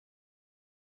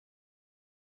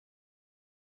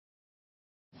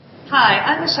Hi,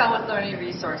 I'm Michelle with Learning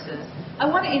Resources. I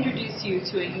want to introduce you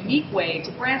to a unique way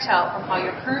to branch out from how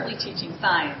you're currently teaching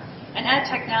science and add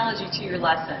technology to your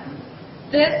lesson.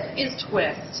 This is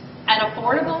Twist, an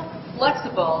affordable,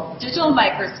 flexible digital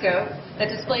microscope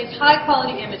that displays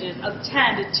high-quality images of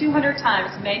 10 to 200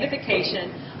 times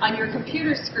magnification on your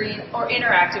computer screen or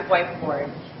interactive whiteboard,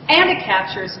 and it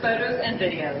captures photos and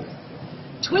videos.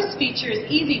 Twist features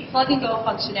easy plug-and-go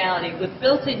functionality with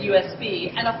built-in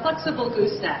USB and a flexible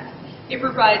gooseneck. It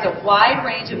provides a wide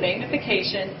range of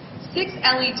magnification, 6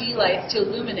 LED lights to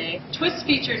illuminate. Twist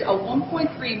features a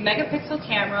 1.3 megapixel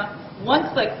camera,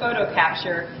 one-click photo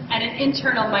capture, and an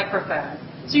internal microphone,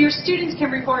 so your students can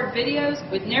record videos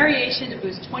with narration to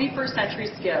boost 21st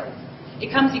century skills. It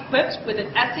comes equipped with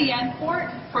an SEN port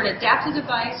for an adaptive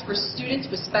device for students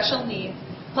with special needs,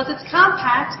 plus it's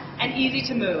compact and easy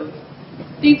to move.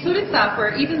 The included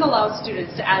software even allows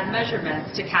students to add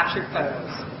measurements to captured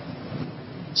photos.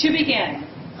 To begin,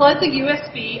 plug the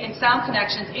USB and sound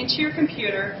connections into your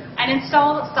computer and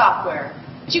install the software.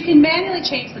 You can manually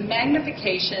change the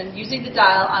magnification using the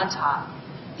dial on top.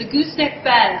 The gooseneck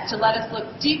bends to let us look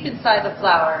deep inside the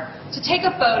flower. To take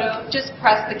a photo, just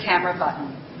press the camera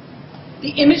button.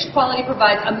 The image quality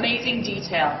provides amazing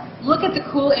detail. Look at the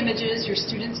cool images your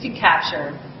students can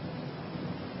capture.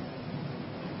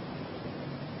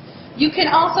 You can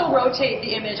also rotate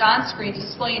the image on screen to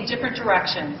display in different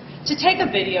directions. To take a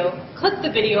video, click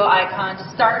the video icon to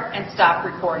start and stop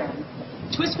recording.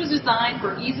 Twist was designed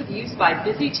for ease of use by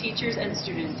busy teachers and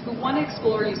students who want to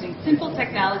explore using simple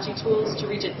technology tools to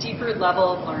reach a deeper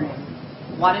level of learning.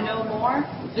 Want to know more?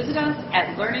 Visit us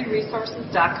at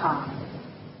learningresources.com.